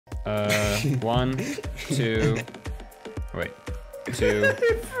1, 2. Wait. 2,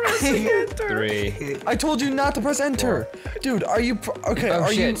 3. I told you not to press enter. 4. Dude, are you okay? Oh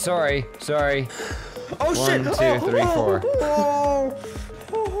are shit! You... Sorry. Oh shit! 1, 2, 3, 4. Oh.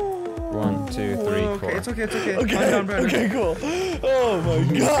 1, 2, 3, 4. Okay, it's okay. Okay, cool. Oh my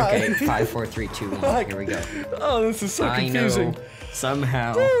god. Okay, 5, 4, 3, 2, 1. Here we go. Oh, this is so confusing. I know.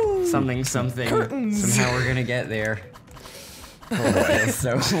 Somehow, something. Curtains. Somehow we're gonna get there. Oh, that's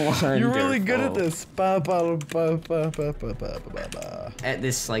so wonderful. You're really good at this. At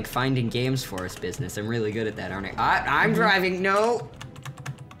this, like, finding games for us business. I'm really good at that, aren't I? I'm driving. No.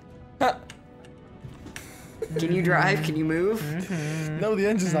 Can you drive? Can you move? No, the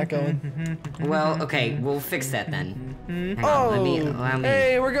engine's not going. Well, okay, we'll fix that then. Hang Oh, on, allow me.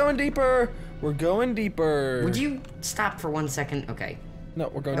 Hey, we're going deeper. We're going deeper. Would you stop for 1 second? Okay. No,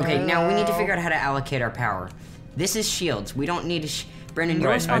 we're going. Okay, deeper. now we need to figure out how to allocate our power. This is shields. We don't need to. Brandon,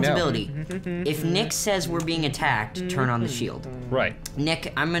 your responsibility. If Nick says we're being attacked, turn on the shield. Right.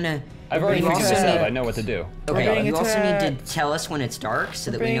 Nick, I'm gonna. I've already figured this out. I know what to do. Okay, you also need to tell us when it's dark so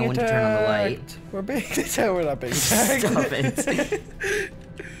that we know when to turn on the light. We're being attacked. We're not being attacked. Stop it.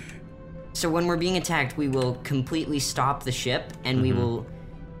 So when we're being attacked, we will completely stop the ship, and we will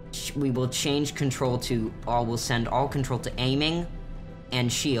change control to we'll send all control to aiming and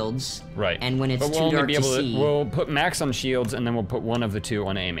shields. Right. And when it's too dark to see, we'll put max on shields, and then we'll put one of the 2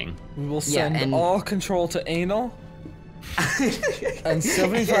 on aiming. We will send all control to anal. And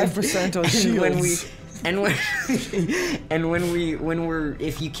 75% on shields. When we're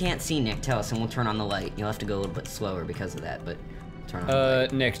if you can't see Nick, tell us and we'll turn on the light. You'll have to go a little bit slower because of that, but turn on the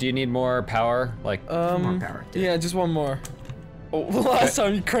light. Nick, do you need more power? Like more power. Yeah, just one more. Oh, the last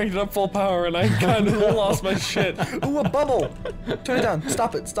time you cranked it up full power and I kind of lost my shit. Ooh, a bubble! Turn it down.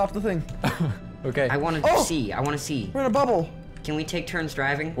 Stop it. Stop the thing. Okay. I want to see. I want to see. We're in a bubble. Can we take turns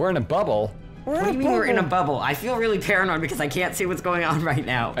driving? We're in a bubble. What do you mean we're in a bubble? I feel really paranoid because I can't see what's going on right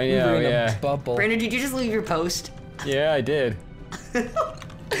now. I know, yeah. Bubble. Brandon, did you just leave your post? Yeah, I did.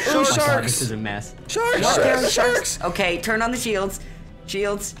 Oh, sharks! This is a mess. Sharks! Okay, turn on the shields.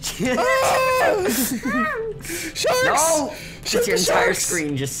 Shields. Ah! Sharks! No! Shoot Your the entire sharks!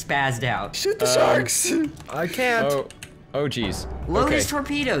 screen just spazzed out. Shoot the sharks! I can't. Oh, jeez. Load Okay. his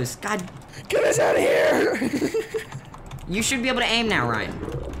torpedoes. God. Get us out of here! You should be able to aim now, Ryan.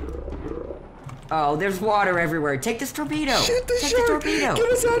 Oh, there's water everywhere. Take this torpedo. Shoot the Take shark! the torpedo. Get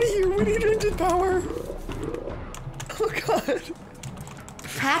us out of here! We need engine power! Oh god!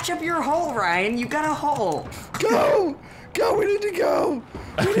 Patch up your hole, Ryan. You got a hole. Go! Go! We need to go!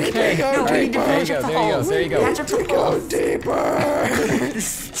 We need to go No, we need to deeper! patch up the hole. There you go. Patch up the Go hole. deeper!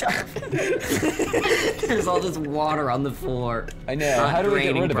 Stop. There's all this water on the floor. I know. Not How do we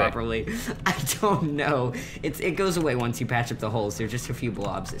get draining rid of properly. I don't know. It goes away once you patch up the holes. There's just a few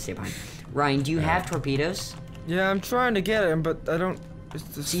blobs that stay behind. Ryan, do you have torpedoes? Yeah, I'm trying to get him, but I don't.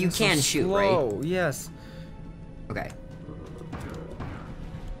 So you can shoot, slow. right? Yes. Okay.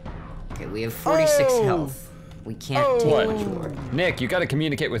 Okay, we have 46 health. We can't take What? much more. Nick, you gotta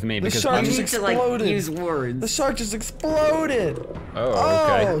communicate with me because shark You just need to like exploded. use words. The shark just exploded!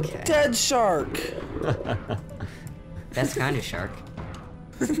 Oh, Okay. Dead shark! That's kind of shark.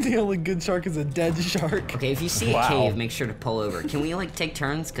 The only good shark is a dead shark. Okay, if you see a Wow. cave, make sure to pull over. Can we like take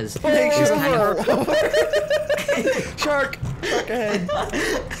turns? Cause Pull there's kind of over. Shark! Shark ahead.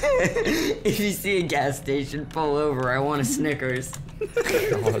 If you see a gas station, pull over. I want a Snickers.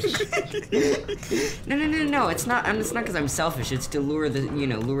 No. It's not. It's not because I'm selfish. It's to lure the,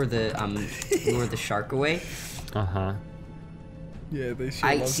 lure the shark away. Yeah, they should.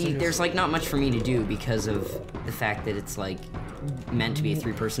 I see. There's like not much for me to do because of the fact that it's like meant to be a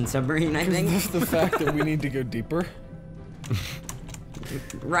 3-person submarine. I think. Because the fact that we need to go deeper.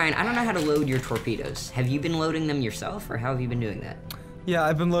 Ryan, I don't know how to load your torpedoes. Have you been loading them yourself, or how have you been doing that? Yeah,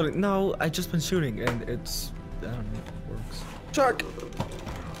 I've been loading. No, I just been shooting, and it's. I don't know. It works. Shark!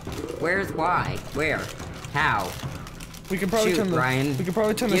 Why? Where? How? We can probably Shoot, turn the. Ryan. We can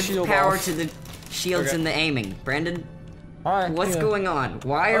probably turn the Give shield power off. to the shields and the aiming. Brandon, Alright. what's going on?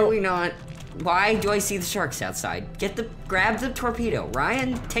 Why are we not? Why do I see the sharks outside? Grab the torpedo.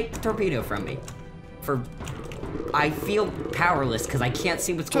 Ryan, take the torpedo from me. I feel powerless because I can't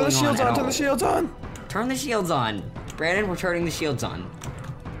see what's Turn going the on shields at on, all. turn the shields on! Turn the shields on. Brandon, we're turning the shields on.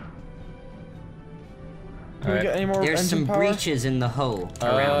 Can we get any more There's engine some power? breaches in the hull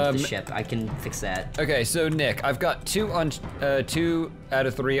around the ship. I can fix that. Okay, so Nick, I've got 2 out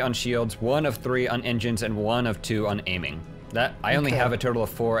of 3 on shields, 1 of 3 on engines, and 1 of 2 on aiming. I only have a total of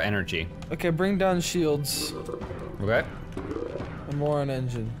 4 energy. Okay, bring down shields. Okay. And more on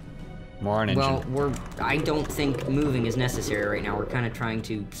engine. More on engine. Well, I don't think moving is necessary right now. We're kind of trying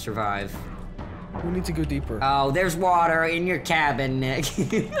to survive. We need to go deeper. Oh, there's water in your cabin, Nick.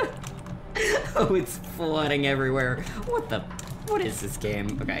 Oh, it's flooding everywhere. What is this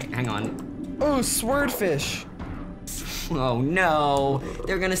game? Okay, hang on. Oh, swordfish. Oh no,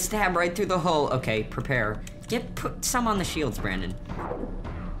 they're gonna stab right through the hull. Okay, prepare. Put some on the shields, Brandon.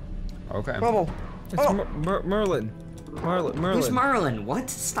 Okay. Bubble. It's Oh. Merlin. Merlin. Who's Merlin? What?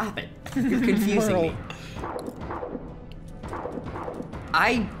 Stop it. You're confusing me.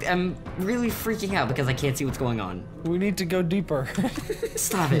 I am really freaking out because I can't see what's going on. We need to go deeper.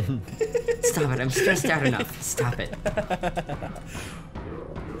 Stop it. Stop it. I'm stressed out enough. Stop it.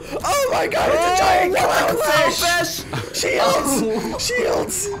 Oh my god, it's a giant clownfish! Shields! Oh.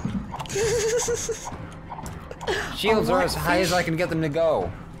 Shields! Shields are as high as I can get them to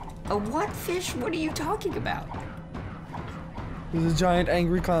go. A what fish? What are you talking about? There's a giant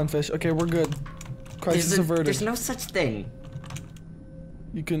angry clownfish. Okay, we're good. Crisis averted. There's no such thing.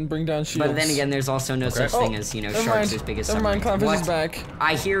 You can bring down shields. But then again, there's also no such thing as, you know, never sharks mind. as big as Never mind, submarines. clownfish What? is back.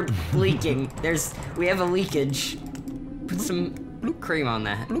 I hear leaking. We have a leakage. Put some cream on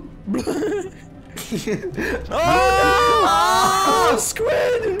that. Oh!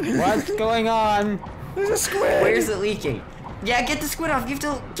 Squid! What's going on? There's a squid! Where's it leaking? Yeah, get the squid off. You have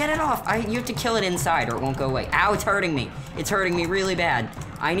to get it off. You have to kill it inside or it won't go away. Ow, it's hurting me. It's hurting me really bad.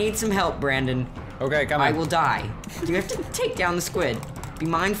 I need some help, Brandon. Okay, come on. I will die. You have to take down the squid. Be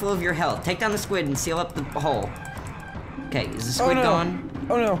mindful of your health. Take down the squid and seal up the hole. Okay, is the squid gone?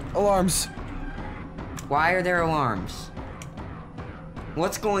 Oh no, alarms. Why are there alarms?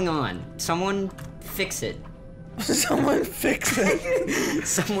 What's going on? Someone fix it. Someone fix it.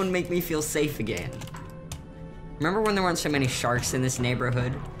 Someone make me feel safe again. Remember when there weren't so many sharks in this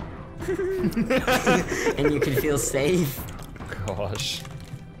neighborhood? And you could feel safe? Gosh.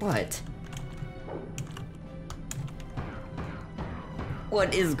 What?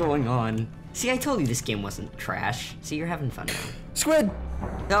 What is going on? See, I told you this game wasn't trash. See, you're having fun now. Squid!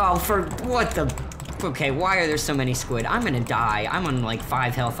 Oh, for what the? Okay, why are there so many squid? I'm gonna die. I'm on like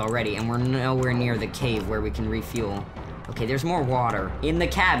 5 health already, and we're nowhere near the cave where we can refuel. Okay, there's more water in the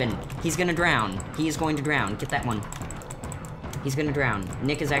cabin. He's gonna drown. He is going to drown. Get that one. He's gonna drown.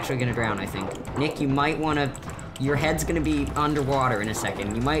 Nick is actually gonna drown, I think. Nick, you might wanna... Your head's gonna be underwater in a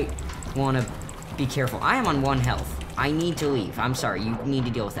second. You might wanna be careful. I am on 1 health. I need to leave. I'm sorry. You need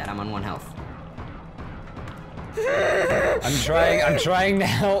to deal with that. I'm on 1 health. I'm trying to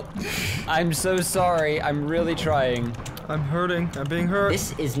help. I'm so sorry. I'm really trying. I'm hurting. I'm being hurt.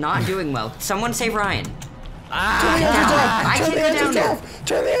 This is not doing well. Someone save Ryan. I can't go down there.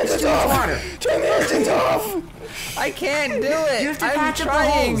 Turn the engines off! Water. Turn the engines off! I can't do it. You have to I'm patch up the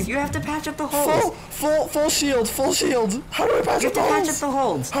trying. holes. You have to patch up the holes. Full shield, full shield. How do I patch You up have the to holes? patch up the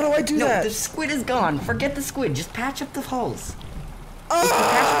holes. How do I do that? No, the squid is gone. Forget the squid. Just patch up the holes. If you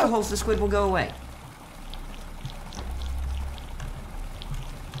patch up the holes, the squid will go away.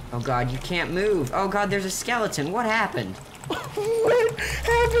 Oh god, you can't move. Oh god, there's a skeleton. What happened? What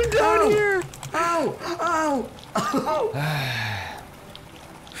happened down here? Oh!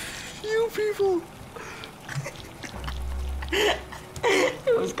 You people.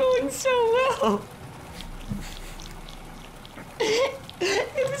 It was going so well.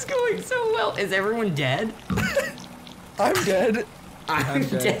 It was going so well. Is everyone dead? I'm dead. I'm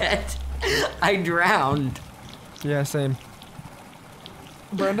dead. I drowned. Yeah, same.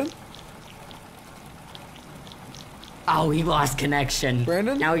 Brandon? Oh, he lost connection.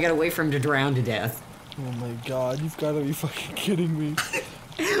 Brandon? Now we gotta wait for him to drown to death. Oh my god, you've gotta be fucking kidding me.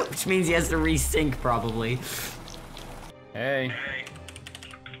 Which means he has to resync, probably. Hey.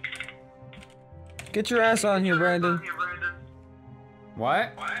 Get your ass on here, Brandon.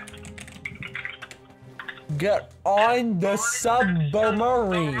 What? Get on the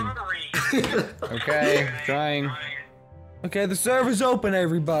submarine. Okay, trying. Okay, the server's open,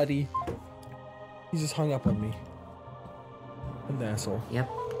 everybody. He just hung up on me. An asshole. Yep.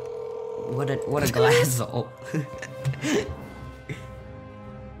 What a glassole.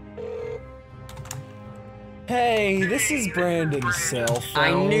 Hey, this is Brandon's cell phone.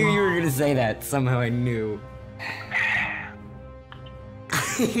 I knew you were gonna say that. Somehow I knew.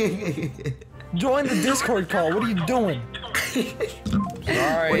 Join the Discord call. What are you doing?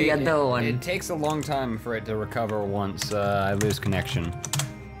 Sorry. What are you doing? It takes a long time for it to recover once I lose connection.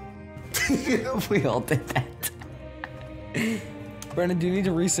 We all did that. Brandon, do you need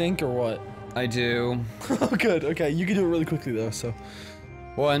to resync or what? I do. Oh, good. Okay, you can do it really quickly though. So.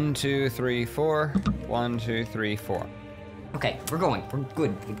 1, 2, 3, 4. 1, 2, 3, 4. Okay, we're going. We're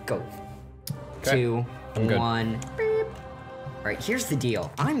good. We go. Okay, 2, I'm good. 1. Beep. Alright, here's the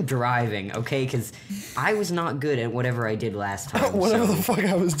deal. I'm driving, okay? Because I was not good at whatever I did last time. Whatever so. the fuck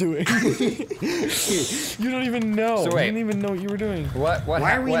I was doing. You don't even know. So wait. You didn't even know what you were doing. Why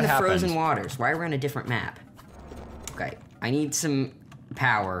are we in the happened? frozen waters? Why are we on a different map? Okay, I need some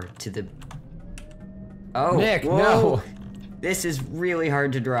power to the... Oh, Nick, whoa. no. This is really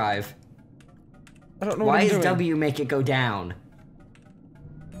hard to drive. I don't know Why what I'm does doing. W make it go down?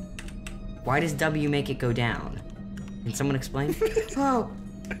 Why does W make it go down? Can someone explain? Oh.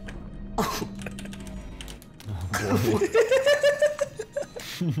 Oh.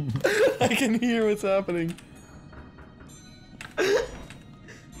 I can hear what's happening.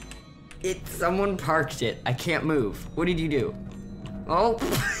 Someone parked it. I can't move. What did you do? Oh.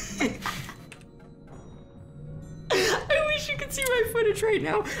 I wish you could see my footage right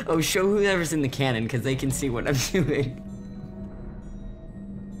now. Oh, show whoever's in the cannon, because they can see what I'm doing.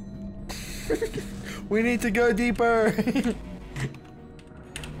 We need to go deeper.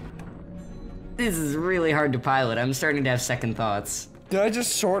 This is really hard to pilot. I'm starting to have second thoughts. Did I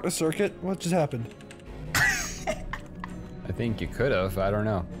just short a circuit? What just happened? I think you could have. I don't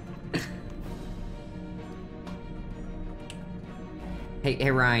know.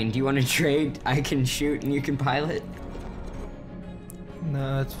 Hey Ryan, do you want to trade? I can shoot and you can pilot.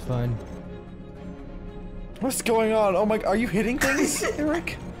 No, it's fine. What's going on? Oh my, are you hitting things,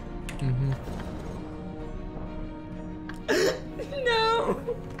 Eric? Mm-hmm. No.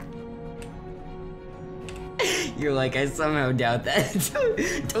 You're like, I somehow doubt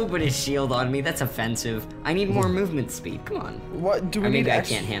that. Don't put a shield on me. That's offensive. I need more movement speed. Come on. What do we need? Maybe I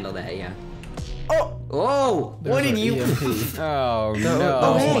extra- can't handle that. Yeah. Oh, Oh, what did you? Oh no.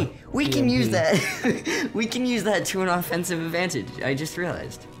 Oh hey, we can use that. We can use that to an offensive advantage. I just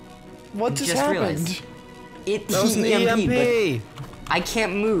realized. what just Just happened? realized. It That was an EMP, but EMP. I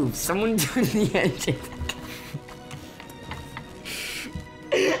can't move. Someone turn the engine.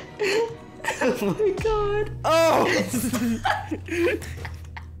 Oh my god. Oh!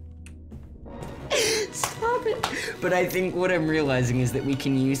 Stop it. But I think what I'm realizing is that we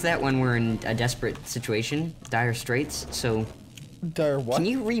can use that when we're in a desperate situation, dire straits. So, Dire what? can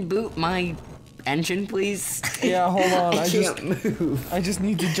you reboot my engine, please? Yeah, hold on. I I can't move. I just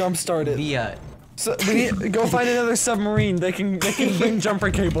need to jump start it. Via. So we need go find another submarine. They can bring jumper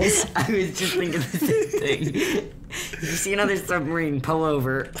cables. I was just thinking the same thing. If you see another submarine, pull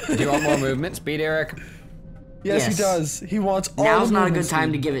over. Do you want more movement speed, Eric? Yes, Yes. he does. He wants all Now's the not a movement good time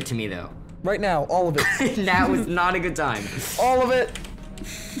speed. to give it to me, though. Right now, all of it. Now is not a good time. All of it.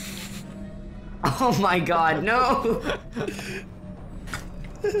 Oh my god, no!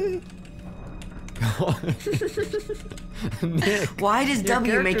 Nick, Why does your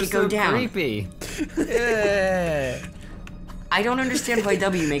W make character's it go so down? Creepy. I don't understand why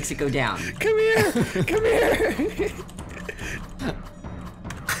W makes it go down. Come here. Come here.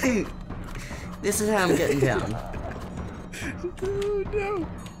 This is how I'm getting down. Oh no.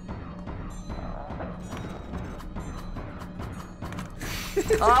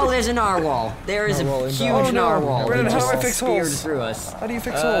 Oh, there's a narwhal. There is Narwhal a inbound. huge Oh, no. narwhal. Brandon, It how do I just fix speared holes? through us. How do you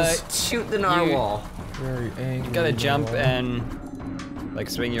fix holes? Shoot the narwhal. Very angry. You gotta jump narwhal. and like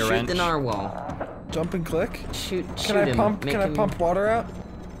swing your Shoot wrench. the narwhal. Jump and click. Shoot Can I him. pump? Make Can I him- pump water out?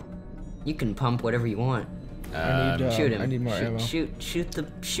 You can pump whatever you want. I need. Shoot him. I need more ammo. Shoot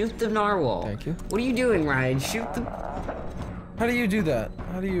the narwhal. Thank you. What are you doing, Ryan? Shoot the. How do you do that?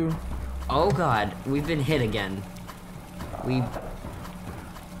 How do you? Oh god, we've been hit again.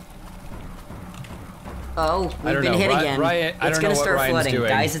 Oh, I we've don't been know. hit Ri- again. Riot- I It's don't gonna know what start Ryan's flooding. doing.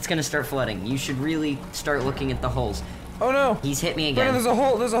 Guys, it's gonna start flooding. You should really start looking at the holes. Oh no! He's hit me Brandon, again. there's a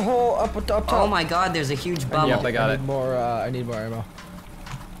hole. There's a hole up top. Oh my god, there's a huge bubble. Yep, I got I it. need more. I need more ammo.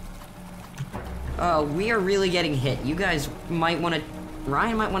 Oh, we are really getting hit. You guys might want to.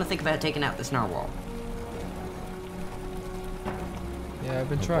 Ryan might want to think about taking out this narwhal. Yeah, I've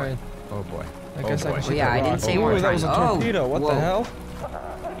been trying. Oh boy. I guess I boy. can shoot yeah, that I didn't rock. say Ooh, more that was a trying. Oh, torpedo. What whoa. the hell?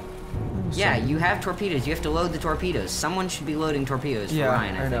 Yeah, you have torpedoes. You have to load the torpedoes. Someone should be loading torpedoes for Yeah,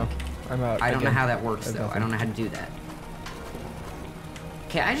 Ryan, I know. think. I'm out. I don't know again. how that works, though. I don't know how to do that.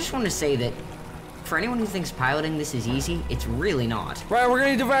 Okay, I just want to say that for anyone who thinks piloting this is easy, it's really not. Ryan, we're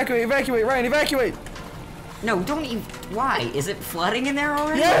gonna need to evacuate. Evacuate, Ryan, evacuate. No, don't even. Why? Is it flooding in there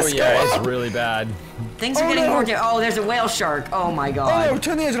already? Yes! Oh yeah, Go it's up! really bad. Things are Oh, getting no. more. Oh, there's a whale shark. Oh my god. Oh no!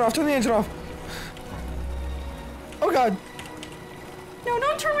 Turn the engine off. Turn the engine off. Oh god. No,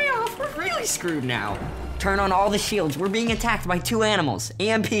 don't turn me off. We're really screwed now. Turn on all the shields. We're being attacked by 2 animals.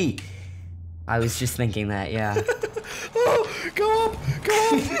 EMP. I was just thinking that, yeah. Oh, go up! Go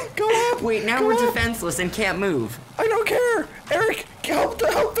up! Go up! Wait, now Go we're up. defenseless and can't move. I don't care. Eric, help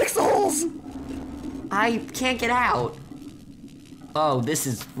fix the holes. I can't get out. Oh, this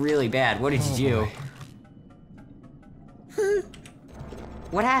is really bad. What did you do?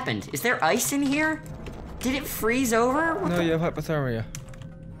 What happened? Is there ice in here? Did it freeze over? No, you have hypothermia.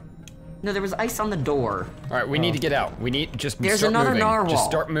 No, there was ice on the door. All right, we need to get out. We need just There's start another moving. narwhal. Just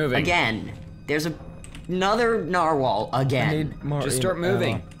start moving. Again. There's another narwhal I again. need more Just start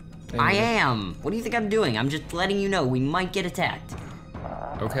moving. I am. What do you think I'm doing? I'm just letting you know we might get attacked.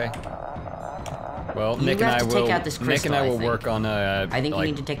 Okay. Well, You Nick and have I to take will. out this Nick crystal, and I will think. work on I think like,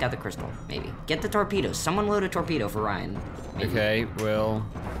 you need to take out the crystal, maybe. Get the torpedoes. Someone load a torpedo for Ryan. Maybe. Okay. Well.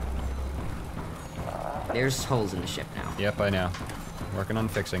 There's holes in the ship now. Yep, I know. Working on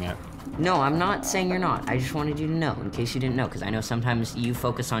fixing it. No, I'm not saying you're not. I just wanted you to know, in case you didn't know, because I know sometimes you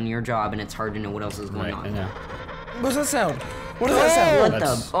focus on your job and it's hard to know what else is going Right. on. I know. What's that sound? What does that sound? What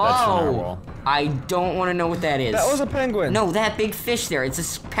That's the? the narwhal. I don't want to know what that is. That was a penguin. No, that big fish there.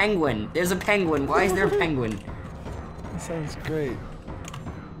 It's a penguin. There's a penguin. Why is there a penguin? That sounds great.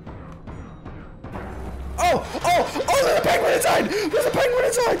 Oh, there's a penguin inside! There's a penguin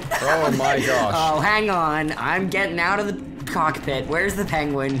inside! Oh my gosh. Oh, hang on. I'm getting out of the cockpit. Where's the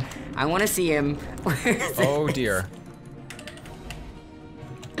penguin? I want to see him. Where's it? Oh dear.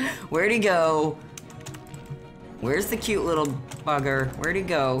 Where'd he go? Where's the cute little bugger? Where'd he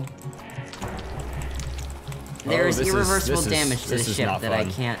go? There's this is- irreversible this is- damage to this the is ship not that I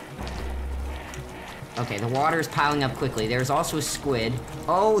fun. can't... Okay, the water's piling up quickly. There's also a squid.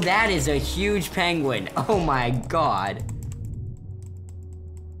 Oh, that is a huge penguin. Oh my god.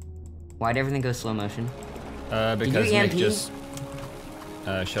 Why'd everything go slow motion? Because you Nick EMP? just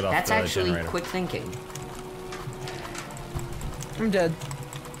shut off That's the actually generator. quick thinking. I'm dead.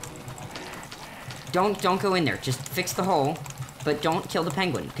 Don't go in there. Just fix the hole, but don't kill the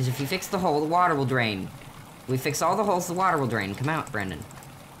penguin. Because if you fix the hole, the water will drain. We fix all the holes, the water will drain. Come out, Brendan.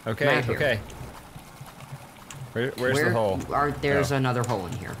 Okay. Come out here. Okay. Where's the hole? There's Oh. another hole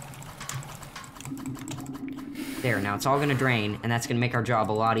in here. There, now it's all gonna drain, and that's gonna make our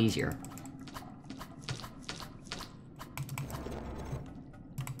job a lot easier.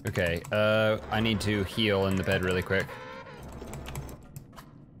 Okay. I need to heal in the bed really quick.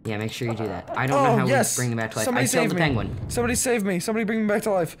 Yeah, make sure you do that. I don't know how yes. we bring them back to life. Somebody I killed save the me. penguin. Somebody save me. Somebody bring me back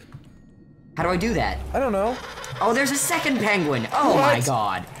to life. How do I do that? I don't know. Oh, there's a second penguin! Oh my What?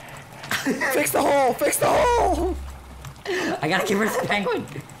 god! Fix the hole! Fix the hole! I gotta get rid of the penguin!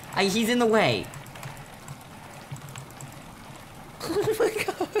 He's in the way. Oh my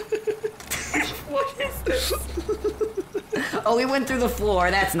god. What is this? Oh, he went through the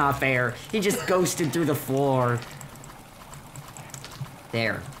floor. That's not fair. He just ghosted through the floor.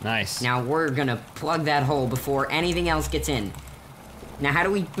 There. Nice. Now we're gonna plug that hole before anything else gets in. Now how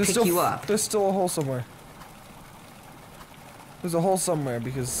do we pick you up? There's still a hole somewhere. There's a hole somewhere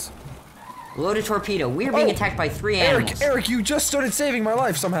because... Load a torpedo. We're being attacked by 3 animals. Eric, you just started saving my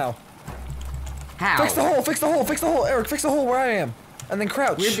life somehow. How? Fix the hole, fix the hole, fix the hole, Eric, fix the hole where I am. And then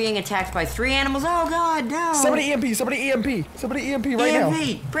crouch. We're being attacked by 3 animals. Oh god, no! Somebody EMP, somebody EMP, somebody EMP right now.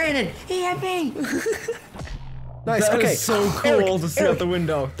 EMP! Brandon, EMP! Nice, That okay. is so cool Eric, to see out the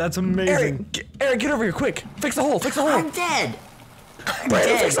window. That's amazing. Eric, get over here, quick. Fix the hole, fix the hole. I'm dead! I'm Brandon,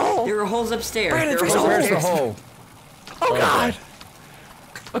 dead! fix the hole. There are holes upstairs. Brandon, there are fix the holes hole. Where's the upstairs. hole? Oh god.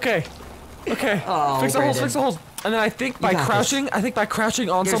 Okay. Okay. Oh, fix the holes, Brandon. fix the holes. And then I think by got crouching,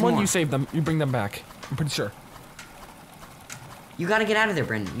 on There's someone, more. you save them. You bring them back. I'm pretty sure. You gotta get out of there,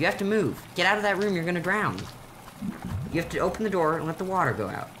 Brendan. You have to move. Get out of that room, you're gonna drown. You have to open the door and let the water go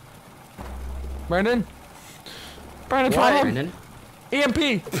out. Brandon? Brandon, What, problem? Brendan?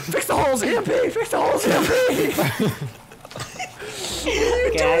 EMP! Fix the holes, EMP! Fix the holes, EMP!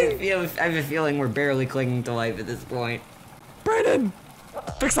 Okay, I have a feeling we're barely clinging to life at this point. Brandon!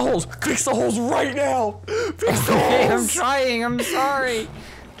 Fix the holes! Fix the holes right now! Fix the Hey, I'm holes! trying. I'm sorry.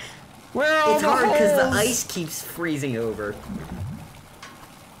 Where are all It's the hard because the holes? ice keeps freezing over.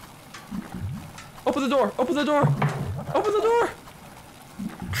 Open the door! Open the door! Open the door!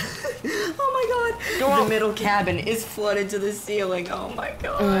 Oh my god! Go the out. middle cabin is flooded to the ceiling. Oh my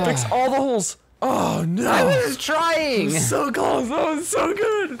god. Fix all the holes! Oh no! I was trying. So close! That was so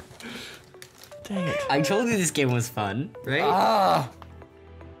good! Dang it. I told you this game was fun, right? Ah!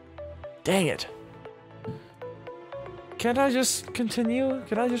 Dang it. Can't I just continue?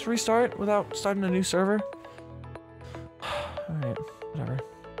 Can I just restart without starting a new server? Alright, whatever.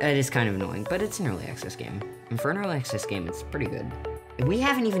 It is kind of annoying, but it's an early access game. And for an early access game, it's pretty good. We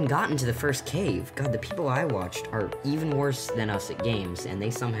haven't even gotten to the first cave. God, the people I watched are even worse than us at games, and they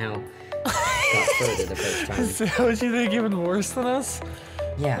somehow got further the first time. Is that what you think, even worse than us?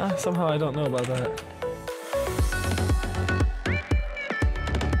 Yeah. Somehow I don't know about that.